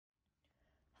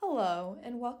Hello,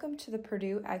 and welcome to the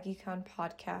Purdue AggieCon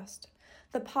podcast,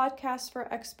 the podcast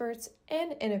for experts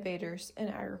and innovators in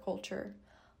agriculture.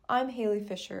 I'm Haley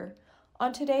Fisher.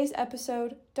 On today's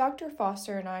episode, Dr.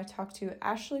 Foster and I talk to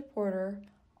Ashley Porter,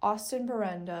 Austin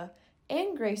Berenda,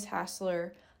 and Grace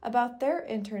Hassler about their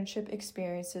internship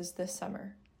experiences this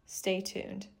summer. Stay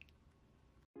tuned.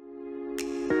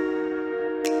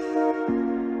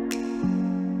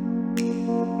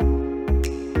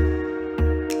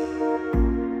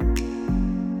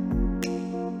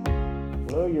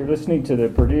 You're listening to the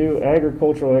Purdue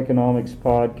Agricultural Economics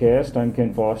Podcast. I'm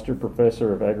Ken Foster,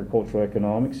 Professor of Agricultural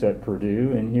Economics at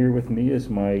Purdue, and here with me is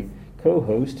my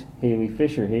co-host, Haley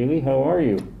Fisher. Haley, how are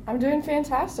you? I'm doing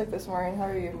fantastic this morning. How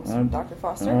are you, Dr.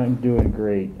 Foster? I'm doing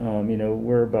great.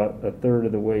 We're about a third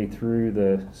of the way through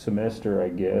the semester, I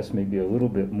guess, maybe a little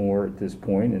bit more at this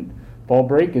point, and fall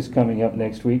break is coming up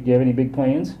next week. Do you have any big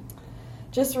plans?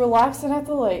 Just relaxing at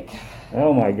the lake.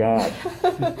 Oh my God,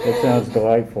 that sounds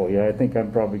delightful. Yeah, I think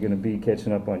I'm probably going to be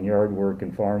catching up on yard work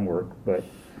and farm work, but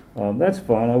that's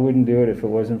fun. I wouldn't do it if it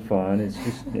wasn't fun.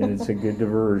 It's a good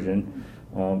diversion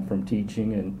from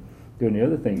teaching and doing the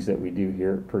other things that we do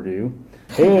here at Purdue.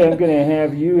 Haley, I'm going to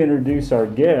have you introduce our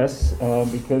guests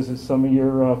because it's some of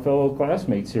your fellow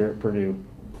classmates here at Purdue.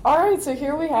 All right, so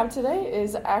here we have today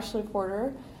is Ashley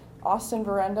Porter, Austin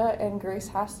Berenda, and Grace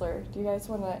Hassler. Do you guys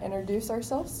want to introduce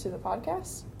ourselves to the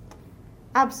podcast?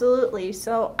 Absolutely.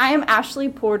 So I am Ashley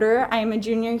Porter. I am a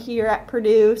junior here at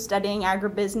Purdue studying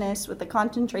agribusiness with a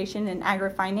concentration in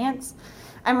agri-finance.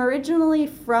 I'm originally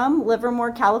from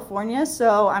Livermore, California,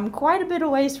 so I'm quite a bit a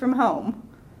ways from home.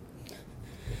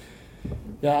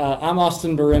 Yeah, I'm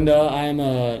Austin Berenda. I'm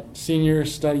a senior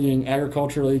studying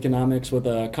agricultural economics with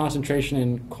a concentration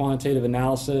in quantitative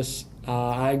analysis.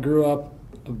 I grew up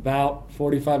about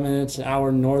 45 minutes, an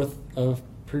hour north of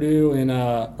Purdue in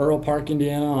Earl Park,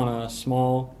 Indiana, on a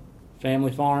small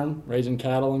family farm raising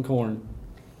cattle and corn.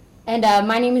 And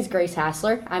my name is Grace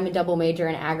Hassler. I'm a double major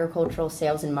in agricultural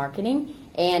sales and marketing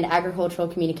and agricultural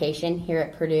communication here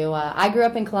at Purdue. I grew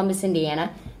up in Columbus,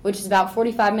 Indiana, which is about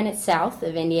 45 minutes south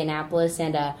of Indianapolis,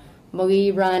 and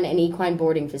we run an equine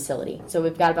boarding facility. So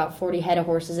we've got about 40 head of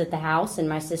horses at the house, and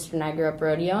my sister and I grew up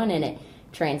rodeoing, and it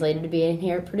translated to being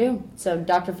here at Purdue. So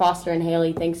Dr. Foster and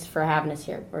Haley, thanks for having us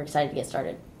here. We're excited to get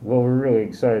started. Well, we're really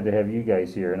excited to have you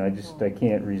guys here, and I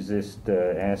can't resist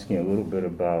asking a little bit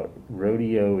about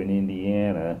rodeo in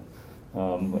Indiana.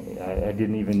 I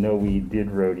didn't even know we did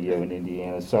rodeo in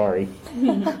Indiana. Sorry.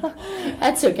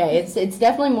 That's okay. It's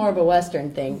definitely more of a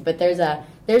Western thing, but there's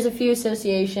a few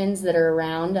associations that are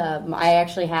around. I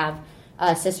actually have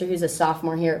a sister who's a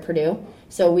sophomore here at Purdue.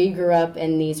 So we grew up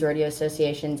in these rodeo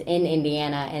associations in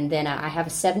Indiana, and then I have a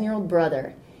 7-year-old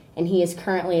brother, and he is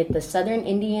currently at the Southern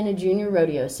Indiana Junior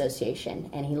Rodeo Association,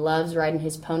 and he loves riding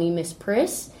his pony, Miss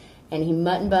Priss, and he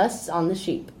mutton busts on the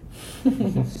sheep.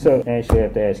 So, Ashley, I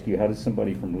have to ask you, how does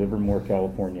somebody from Livermore,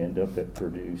 California end up at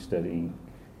Purdue studying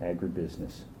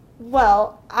agribusiness?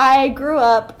 Well, I grew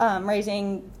up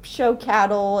raising show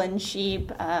cattle and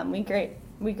sheep.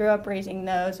 We grew up raising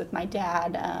those with my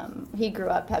dad. He grew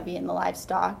up heavy in the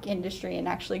livestock industry and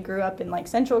actually grew up in like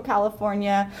Central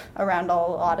California around a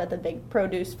lot of the big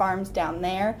produce farms down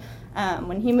there.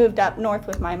 When he moved up north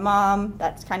with my mom,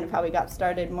 that's kind of how we got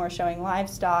started, more showing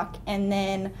livestock. And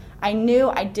then I knew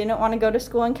I didn't want to go to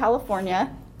school in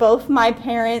California. Both my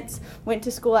parents went to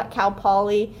school at Cal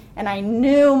Poly, and I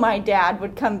knew my dad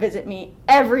would come visit me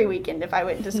every weekend if I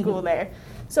went to school there.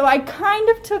 So I kind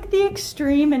of took the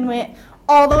extreme and went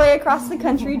all the way across the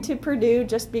country to Purdue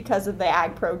just because of the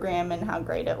ag program and how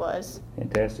great it was.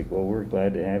 Fantastic. Well, we're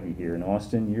glad to have you here. And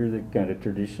Austin, you're the kind of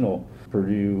traditional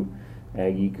Purdue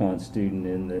Ag Econ student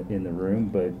in the room,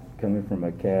 but coming from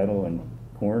a cattle and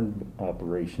corn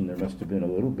operation, there must have been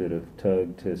a little bit of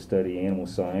tug to study animal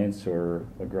science or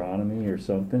agronomy or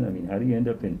something. I mean, how do you end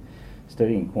up in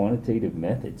studying quantitative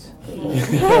methods?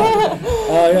 Yeah,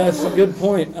 that's a good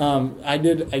point. I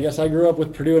guess I grew up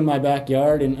with Purdue in my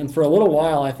backyard, and for a little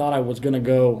while I thought I was going to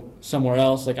go somewhere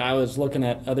else. Like I was looking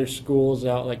at other schools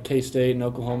out like K-State and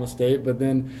Oklahoma State, but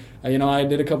then, I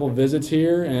did a couple visits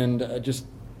here, and just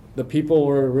the people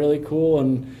were really cool,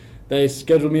 and they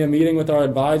scheduled me a meeting with our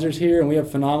advisors here, and we have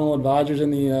phenomenal advisors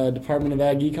in the Department of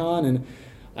Ag Econ, and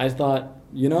I thought,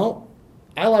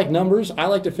 I like numbers. I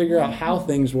like to figure out how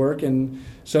things work. And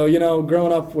so,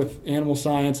 growing up with animal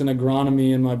science and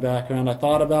agronomy in my background, I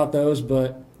thought about those,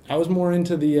 but I was more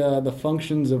into the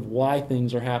functions of why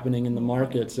things are happening in the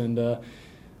markets. And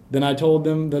then I told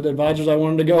them, the advisors, I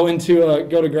wanted to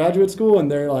go to graduate school, and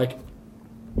they're like,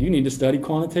 you need to study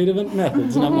quantitative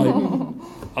methods. And I'm like,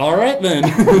 all right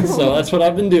then. So that's what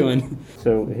I've been doing.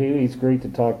 So, Haley, it's great to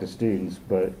talk to students,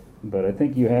 but but I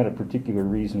think you had a particular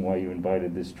reason why you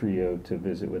invited this trio to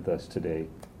visit with us today.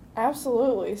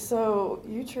 Absolutely. So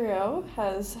UTRIO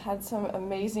has had some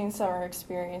amazing summer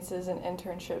experiences and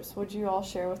internships. Would you all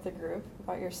share with the group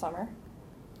about your summer?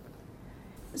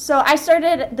 So I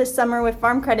started this summer with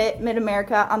Farm Credit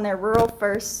Mid-America on their Rural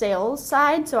First sales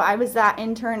side. So I was that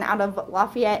intern out of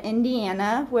Lafayette,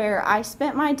 Indiana, where I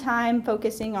spent my time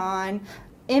focusing on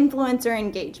influencer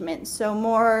engagement. So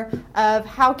more of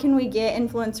how can we get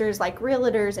influencers like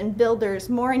realtors and builders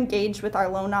more engaged with our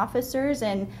loan officers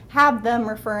and have them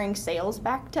referring sales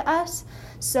back to us.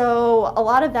 So a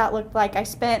lot of that looked like I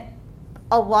spent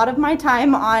a lot of my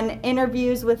time on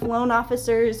interviews with loan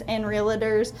officers and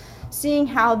realtors, seeing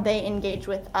how they engage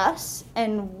with us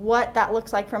and what that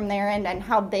looks like from their end and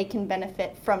how they can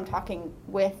benefit from talking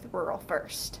with Rural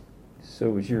First. So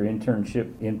was your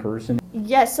internship in person?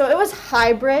 Yes, so it was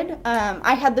hybrid.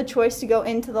 I had the choice to go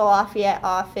into the Lafayette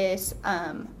office,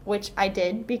 which I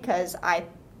did because I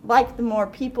like the more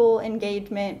people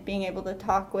engagement, being able to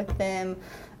talk with them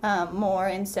more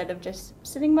instead of just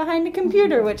sitting behind a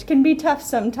computer, which can be tough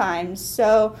sometimes.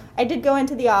 So I did go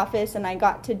into the office and I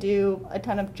got to do a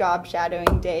ton of job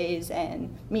shadowing days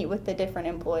and meet with the different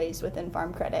employees within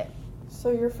Farm Credit.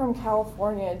 So you're from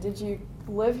California. Did you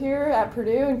live here at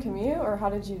Purdue and commute, or how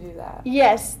did you do that?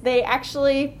 Yes, they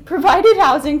actually provided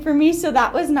housing for me, so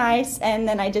that was nice. And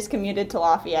then I just commuted to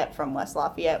Lafayette from West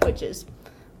Lafayette, which is,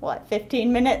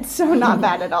 15 minutes? So not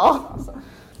bad at all. Awesome.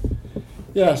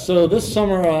 Yeah, so this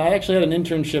summer I actually had an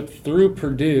internship through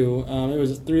Purdue. It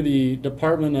was through the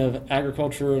Department of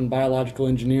Agriculture and Biological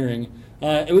Engineering.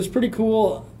 It was pretty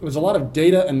cool. It was a lot of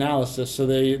data analysis, so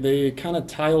they kind of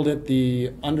titled it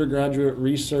the undergraduate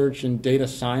research in data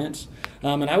science.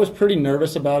 And I was pretty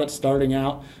nervous about it starting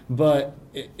out, but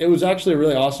it was actually a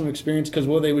really awesome experience because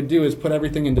what they would do is put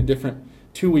everything into different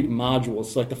 2-week modules.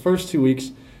 So like the first 2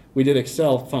 weeks, we did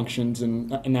Excel functions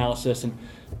and analysis, and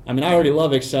I mean, I already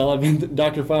love Excel.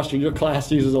 Dr. Foster, your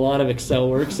class uses a lot of Excel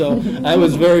work, so I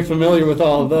was very familiar with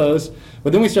all of those.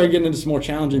 But then we started getting into some more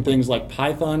challenging things like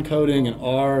Python coding and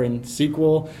R and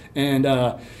SQL, and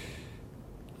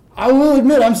I will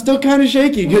admit I'm still kind of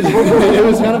shaky because it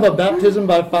was kind of a baptism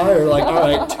by fire. Like, all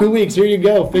right, 2 weeks, here you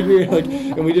go,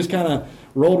 and we just kind of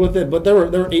rolled with it. But there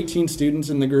were 18 students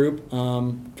in the group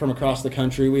from across the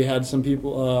country. We had some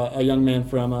people, a young man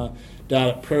from down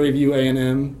at Prairie View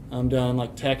A&M down in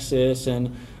like Texas,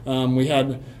 and we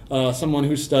had someone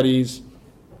who studies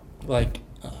like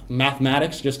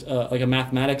mathematics, just like a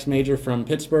mathematics major from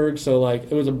Pittsburgh. So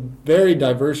like it was a very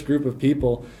diverse group of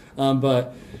people,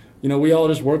 but you know, we all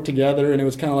just worked together, and it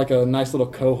was kind of like a nice little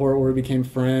cohort where we became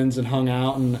friends and hung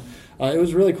out, and it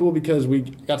was really cool because we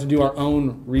got to do our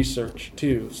own research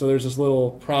too. So there's this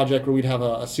little project where we'd have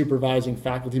a supervising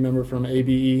faculty member from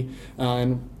ABE,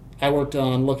 and I worked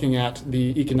on looking at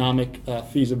the economic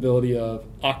feasibility of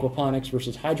aquaponics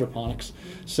versus hydroponics.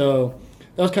 So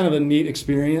that was kind of a neat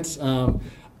experience.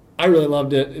 I really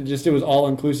loved it. It was all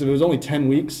inclusive. It was only 10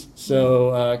 weeks,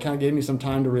 so it kind of gave me some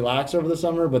time to relax over the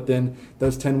summer, but then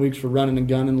those 10 weeks were running and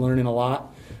gunning, learning a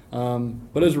lot.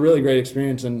 But it was a really great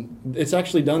experience, and it's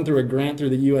actually done through a grant through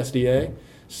the USDA.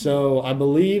 So I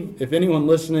believe if anyone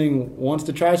listening wants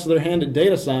to try their hand at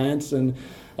data science, and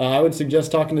I would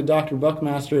suggest talking to Dr.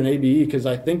 Buckmaster and ABE, because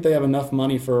I think they have enough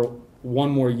money for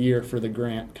one more year for the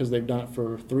grant, because they've done it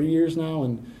for 3 years now,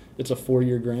 and it's a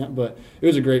 4-year grant, but it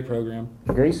was a great program.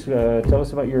 Grace, tell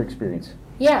us about your experience.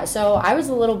 Yeah, so I was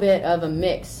a little bit of a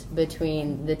mix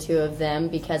between the two of them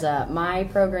because my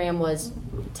program was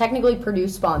technically Purdue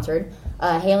sponsored.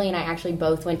 Haley and I actually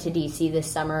both went to DC this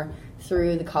summer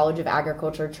through the College of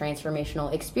Agriculture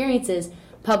Transformational Experiences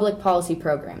public policy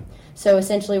program. So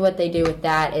essentially what they do with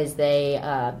that is they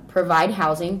provide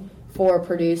housing for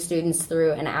Purdue students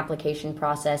through an application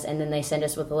process, and then they send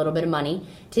us with a little bit of money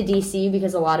to DC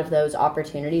because a lot of those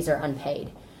opportunities are unpaid.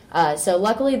 So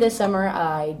luckily this summer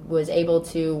I was able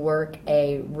to work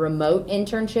a remote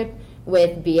internship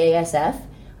with BASF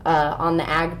on the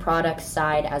ag products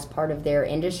side as part of their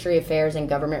industry affairs and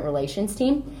government relations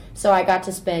team. So I got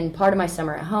to spend part of my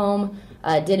summer at home,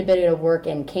 did a bit of work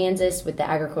in Kansas with the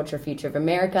Agriculture Future of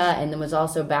America, and then was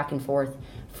also back and forth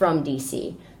from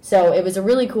DC. So it was a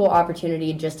really cool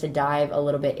opportunity just to dive a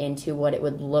little bit into what it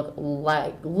would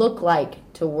look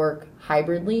like to work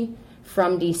hybridly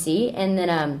from DC. And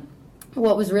then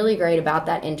what was really great about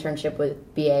that internship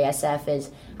with BASF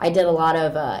is I did a lot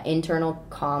of internal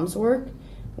comms work,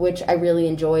 which I really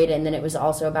enjoyed, and then it was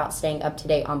also about staying up to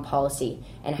date on policy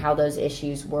and how those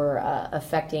issues were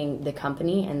affecting the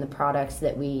company and the products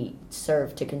that we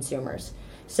serve to consumers.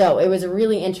 So it was a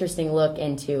really interesting look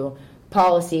into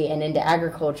policy and into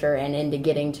agriculture and into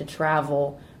getting to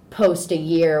travel post a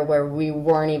year where we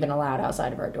weren't even allowed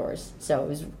outside of our doors. So it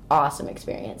was an awesome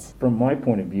experience. From my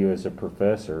point of view as a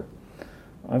professor,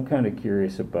 I'm kind of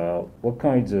curious about what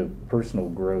kinds of personal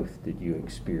growth did you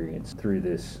experience through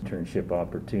this internship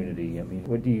opportunity? I mean,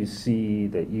 what do you see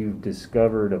that you've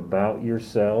discovered about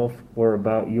yourself or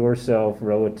about yourself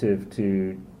relative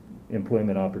to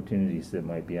employment opportunities that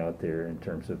might be out there in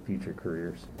terms of future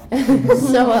careers?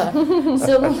 This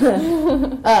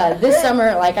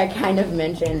summer, like I kind of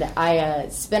mentioned, I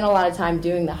spent a lot of time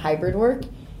doing the hybrid work.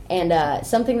 And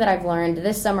something that I've learned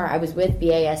this summer, I was with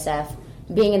BASF.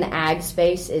 Being in the ag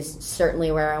space is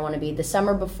certainly where I want to be. The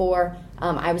summer before,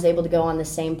 I was able to go on the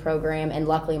same program, and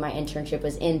luckily my internship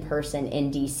was in person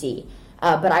in DC.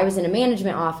 But I was in a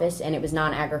management office, and it was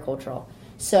non-agricultural.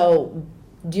 So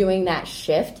doing that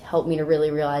shift helped me to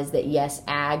really realize that, yes,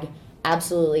 ag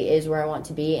absolutely is where I want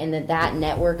to be, and that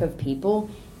network of people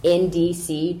in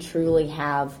DC truly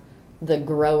have the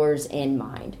growers in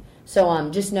mind. So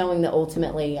just knowing that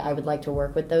ultimately I would like to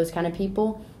work with those kind of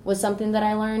people was something that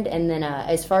I learned. And then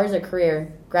as far as a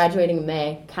career, graduating in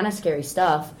May, kind of scary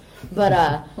stuff,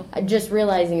 but just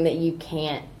realizing that you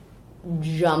can't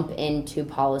jump into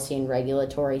policy and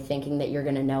regulatory thinking that you're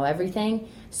going to know everything.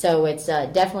 So it's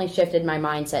definitely shifted my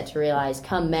mindset to realize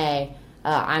come May,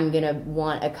 I'm going to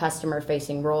want a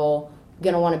customer-facing role,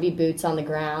 going to want to be boots on the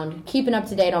ground, keeping up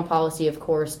to date on policy, of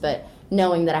course, but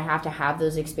knowing that I have to have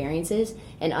those experiences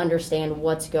and understand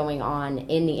what's going on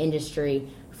in the industry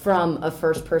from a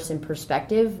first-person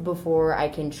perspective before I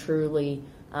can truly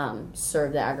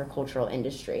serve the agricultural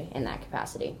industry in that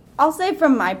capacity. I'll say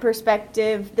from my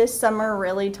perspective, this summer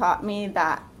really taught me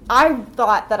that I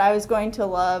thought that I was going to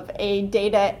love a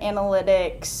data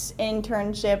analytics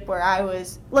internship where I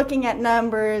was looking at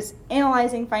numbers,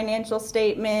 analyzing financial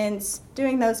statements,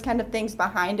 doing those kind of things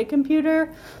behind a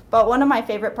computer. But one of my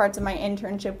favorite parts of my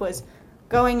internship was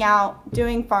going out,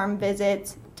 doing farm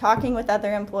visits, talking with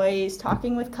other employees,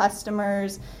 talking with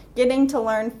customers, getting to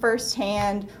learn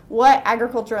firsthand what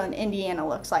agriculture in Indiana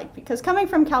looks like. Because coming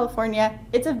from California,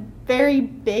 it's a very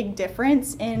big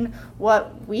difference in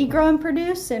what we grow and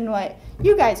produce and what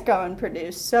you guys grow and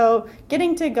produce. So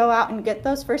getting to go out and get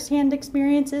those firsthand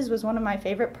experiences was one of my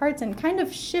favorite parts and kind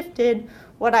of shifted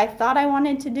what I thought I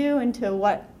wanted to do into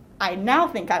what I now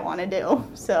think I want to do.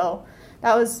 So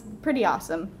that was pretty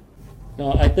awesome.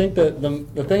 No, I think that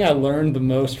the thing I learned the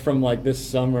most from like this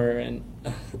summer and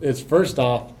is first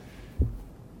off,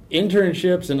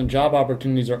 internships and job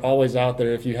opportunities are always out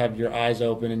there if you have your eyes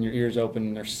open and your ears open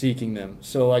and are seeking them.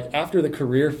 So like after the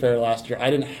career fair last year, I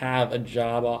didn't have a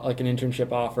job, like an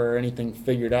internship offer or anything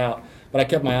figured out, but I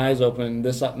kept my eyes open.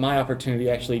 My opportunity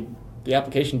actually, the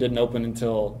application didn't open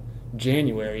until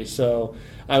January. So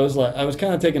I was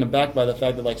kind of taken aback by the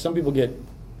fact that like some people get,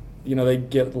 they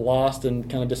get lost and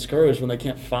kind of discouraged when they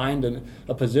can't find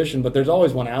a position, but there's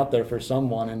always one out there for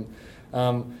someone.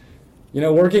 And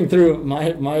working through my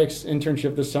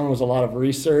internship this summer was a lot of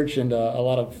research and a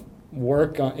lot of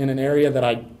work in an area that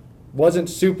I wasn't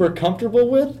super comfortable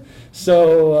with.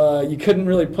 So you couldn't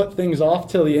really put things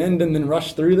off till the end and then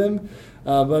rush through them.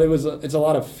 But it's a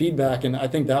lot of feedback, and I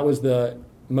think that was the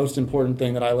most important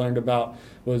thing that I learned about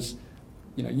was,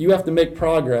 you have to make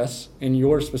progress in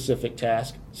your specific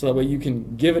task so that way you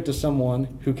can give it to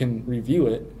someone who can review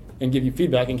it and give you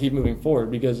feedback and keep moving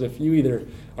forward. Because if you either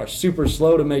are super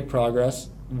slow to make progress,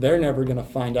 they're never going to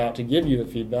find out to give you the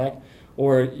feedback,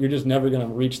 or you're just never going to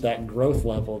reach that growth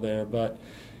level there. But,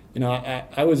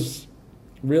 I was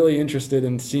really interested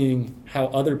in seeing how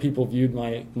other people viewed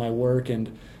my work,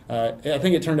 and I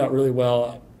think it turned out really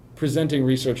well. Presenting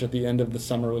research at the end of the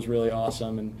summer was really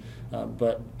awesome, and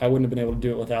but I wouldn't have been able to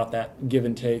do it without that give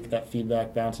and take, that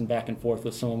feedback, bouncing back and forth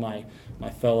with some of my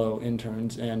fellow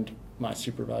interns and my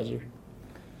supervisor.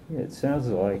 Yeah, it sounds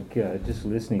like, just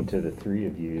listening to the three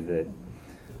of you, that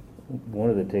one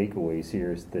of the takeaways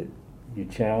here is that you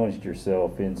challenged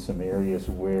yourself in some areas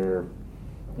where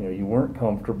you weren't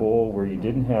comfortable, where you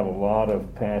didn't have a lot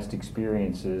of past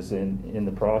experiences, and in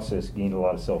the process gained a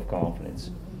lot of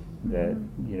self-confidence that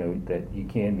that you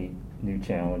can meet new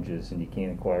challenges and you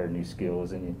can acquire new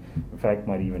skills, and you in fact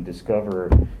might even discover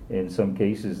in some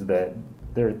cases that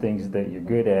there are things that you're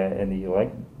good at and that you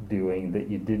like doing that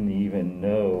you didn't even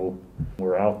know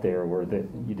were out there, or that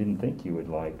you didn't think you would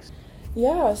like.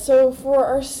 Yeah, so for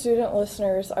our student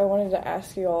listeners, I wanted to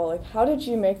ask you all, how did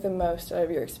you make the most out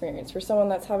of your experience? For someone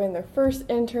that's having their first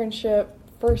internship,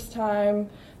 first time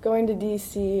going to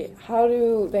DC, how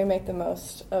do they make the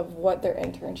most of what their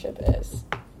internship is?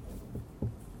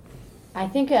 I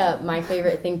think my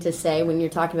favorite thing to say when you're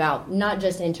talking about not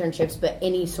just internships, but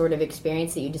any sort of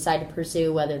experience that you decide to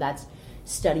pursue, whether that's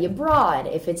study abroad,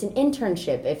 if it's an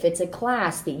internship, if it's a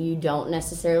class that you don't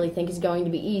necessarily think is going to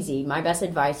be easy, my best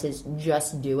advice is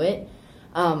just do it.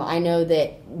 I know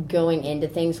that going into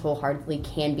things wholeheartedly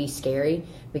can be scary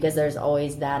because there's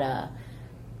always that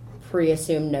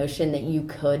pre-assumed notion that you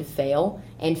could fail,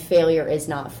 and failure is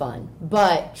not fun.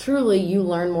 But truly, you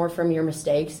learn more from your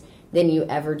mistakes than you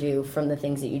ever do from the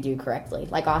things that you do correctly.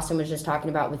 Like Austin was just talking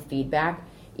about with feedback,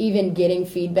 even getting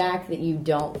feedback that you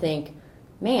don't think,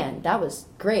 man, that was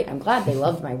great, I'm glad they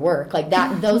loved my work. Like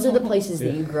that, those are the places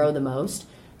that you grow the most.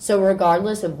 So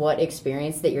regardless of what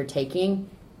experience that you're taking,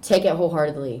 take it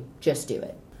wholeheartedly, just do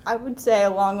it. I would say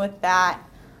along with that,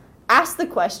 ask the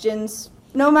questions.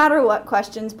 No matter what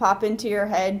questions pop into your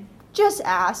head, just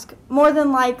ask. More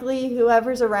than likely,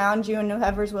 whoever's around you and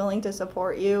whoever's willing to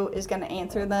support you is going to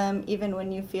answer them, even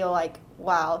when you feel like,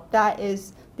 wow, that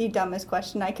is the dumbest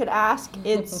question I could ask.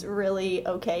 It's really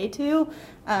okay to.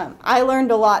 I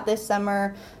learned a lot this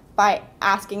summer by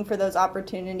asking for those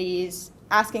opportunities,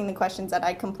 asking the questions that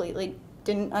I completely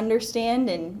didn't understand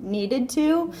and needed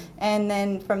to, and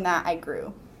then from that I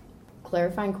grew.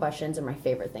 Clarifying questions are my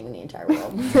favorite thing in the entire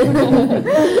world.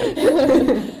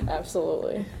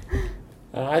 Absolutely.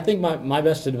 I think my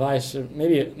best advice,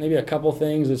 maybe a couple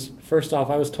things, is first off,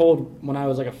 I was told when I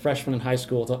was like a freshman in high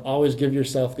school to always give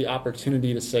yourself the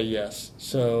opportunity to say yes.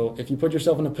 So if you put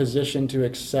yourself in a position to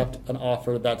accept an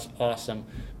offer, that's awesome.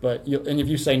 And if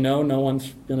you say no, no one's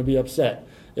going to be upset.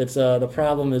 It's the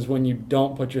problem is when you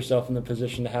don't put yourself in the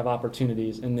position to have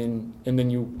opportunities, and then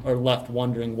you are left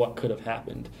wondering what could have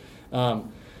happened.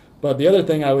 But the other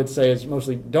thing I would say is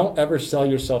mostly don't ever sell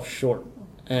yourself short,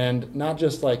 and not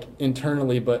just like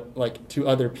internally, but like to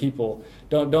other people.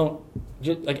 Don't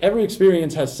just like every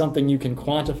experience has something you can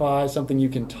quantify, something you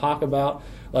can talk about.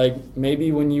 Like maybe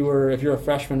if you're a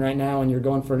freshman right now and you're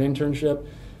going for an internship,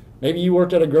 maybe you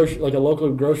worked at a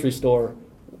local grocery store.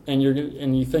 And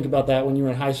you think about that when you were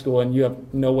in high school, and you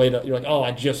have no way to. You're like, oh,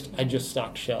 I just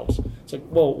stocked shelves. It's like,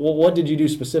 well, what did you do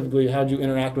specifically? How did you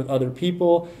interact with other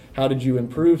people? How did you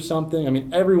improve something? I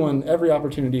mean, every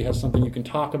opportunity has something you can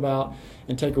talk about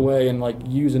and take away and like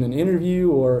use in an interview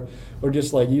or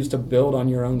just like use to build on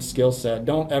your own skill set.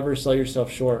 Don't ever sell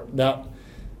yourself short. That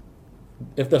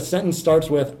if the sentence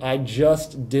starts with "I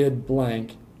just did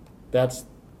blank," that's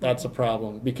a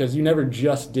problem because you never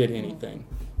just did anything.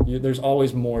 There's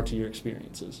always more to your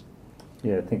experiences.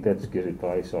 Yeah, I think that's good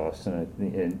advice, Austin.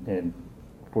 And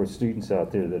for students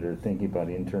out there that are thinking about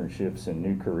internships and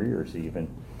new careers even,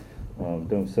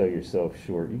 don't sell yourself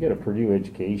short. You got a Purdue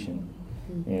education,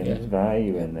 and there's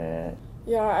value in that.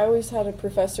 Yeah, I always had a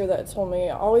professor that told me,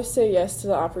 always say yes to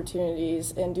the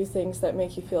opportunities and do things that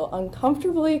make you feel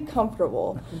uncomfortably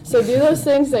comfortable. So do those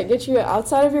things that get you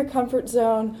outside of your comfort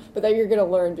zone, but that you're going to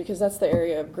learn, because that's the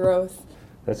area of growth.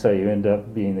 That's how you end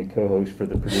up being the co-host for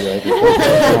the Purdue Podcast.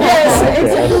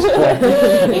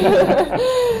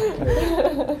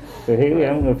 So Haley, I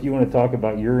don't know if you want to talk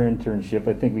about your internship.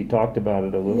 I think we talked about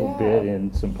it a little bit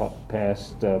in some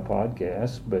past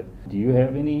podcasts, but do you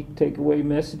have any takeaway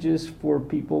messages for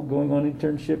people going on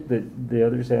internship that the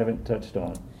others haven't touched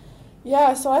on?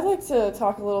 Yeah, so I'd like to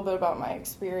talk a little bit about my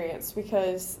experience,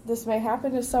 because this may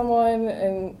happen to someone,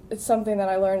 and it's something that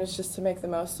I learned is just to make the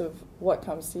most of what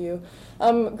comes to you.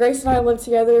 Grace and I lived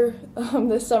together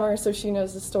this summer, so she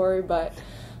knows the story, but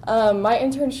my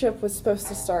internship was supposed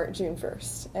to start June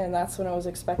 1st, and that's when it was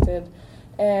expected.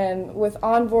 And with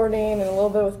onboarding and a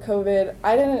little bit with COVID,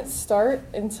 I didn't start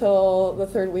until the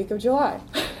third week of July.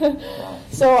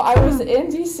 So I was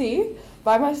in D.C.,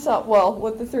 by myself, well,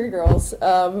 with the three girls,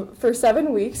 for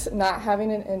 7 weeks, not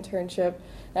having an internship.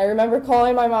 And I remember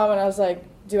calling my mom, and I was like,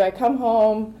 do I come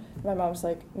home? My mom's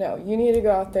like, no, you need to go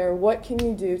out there. What can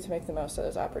you do to make the most of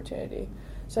this opportunity?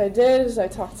 So I did is I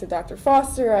talked to Dr.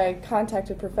 Foster. I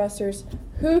contacted professors.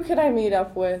 Who can I meet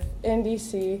up with in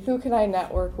DC? Who can I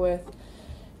network with?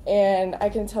 And I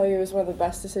can tell you it was one of the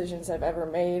best decisions I've ever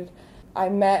made. I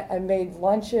made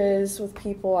lunches with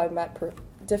people. I met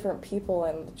different people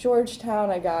in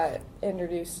Georgetown. I got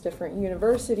introduced to different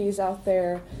universities out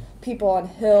there, people on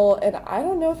Hill, and I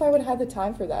don't know if I would have had the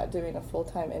time for that doing a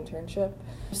full-time internship.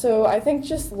 So I think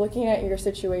just looking at your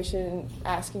situation,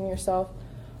 asking yourself,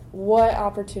 what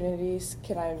opportunities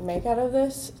can I make out of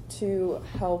this to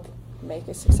help make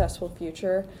a successful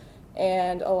future?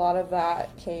 And a lot of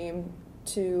that came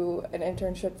to an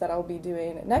internship that I'll be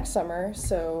doing next summer.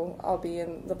 So I'll be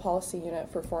in the policy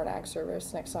unit for Foreign Ag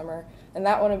Service next summer. And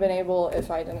that wouldn't have been able if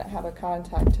I didn't have a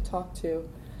contact to talk to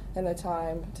and the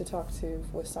time to talk to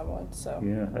with someone. So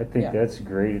yeah, I think that's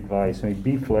great advice. I mean,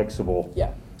 be flexible.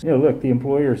 Yeah. Look, the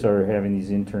employers are having these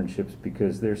internships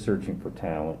because they're searching for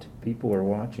talent. People are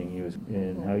watching you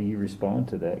and how you respond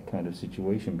to that kind of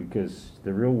situation, because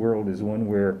the real world is one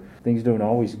where things don't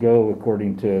always go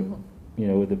according to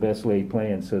with the best laid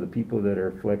plans. So the people that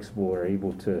are flexible, are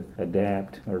able to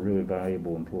adapt, are really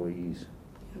valuable employees.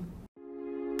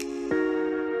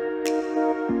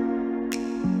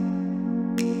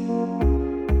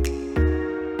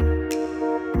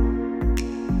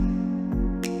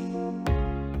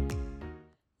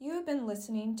 You have been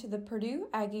listening to the Purdue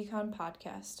AggieCon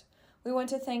podcast. We want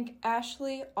to thank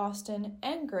Ashley, Austin,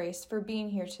 and Grace for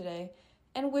being here today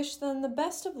and wish them the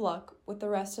best of luck with the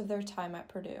rest of their time at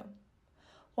Purdue.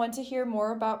 Want to hear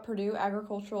more about Purdue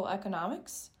agricultural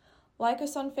economics? Like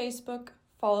us on Facebook,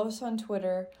 follow us on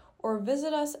Twitter, or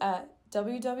visit us at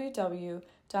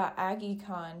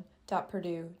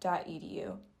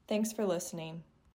www.agecon.purdue.edu. Thanks for listening.